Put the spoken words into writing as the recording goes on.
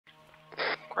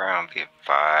ground, be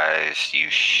advised you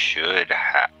should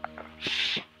have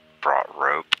brought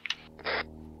rope.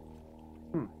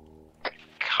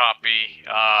 Copy.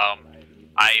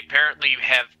 I apparently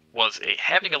was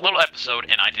having a little episode,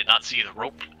 and I did not see the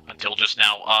rope until just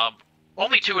now.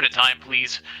 Only 2 at a time,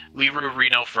 please. Liru,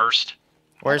 Reno first.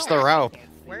 Where's the rope?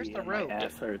 Where's the rope? My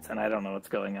ass hurts, and I don't know what's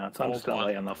going on, so I'm just gonna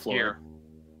lay on the floor. Here.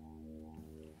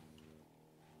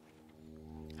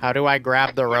 How do I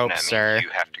grab the rope, sir? You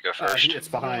have to go first. It's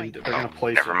behind. They're gonna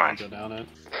place never mind. it down it.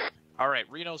 Alright,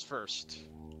 Reno's first.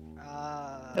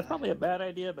 That's probably a bad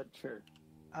idea, but sure.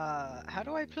 How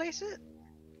do I place it?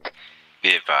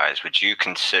 Be advised, would you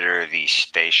consider the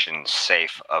station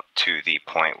safe up to the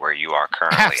point where you are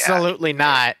currently Absolutely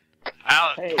not.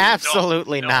 Hey,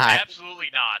 Absolutely no, not. Absolutely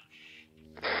not.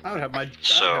 I would have my.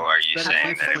 So are you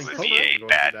saying that it would be a Going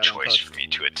bad to that choice untouched. for me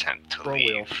to attempt to Roll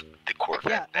wheel. leave the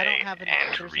Corvette Yeah, I don't Bay have any-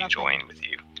 and there's rejoin nothing. with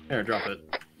you? Here, drop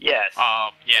it. Yes.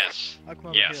 Yes. I'll come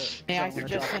over Yes. here. May I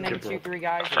suggest sending 2-3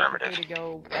 guys Affirmative. to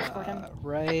go escort him?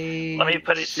 Right. Let me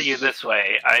put it to you this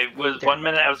way. One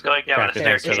minute I was going down a Copy,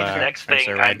 thanks staircase, for the that. next Thanks,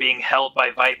 thing sir, I'm Ryan. being held by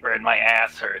Viper and my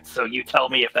ass hurts, so you tell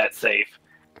me if that's safe.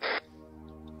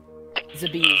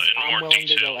 Zabiz, I'm willing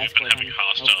to go escort him over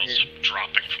here.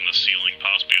 dropping from the ceiling,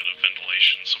 possibly out of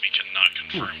ventilation, so we cannot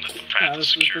confirm that the Yeah, path is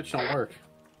this secure. switch don't work.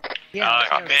 Yeah,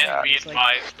 Ben, be it's like-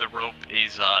 advised, the rope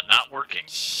is not working.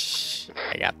 Shh.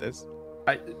 I got this.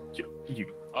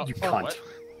 You Oh, cunt. what?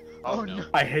 Oh no.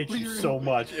 I hate you so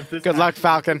much. If this Good luck,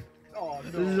 Falcon. Oh,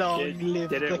 no. Long live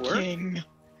did the it work? king.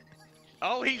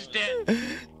 Oh, he's dead!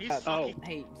 He's fucking...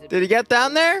 Hey, Zabiz. Did he get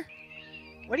down there?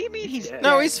 What do you mean he's Yeah.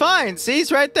 No, he's fine. See,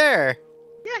 he's right there.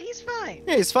 Yeah, he's fine.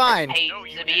 He's fine. Hey, No,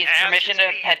 you Zabiz, ass permission to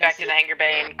me. head back to the hangar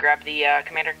bay and grab the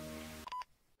commander?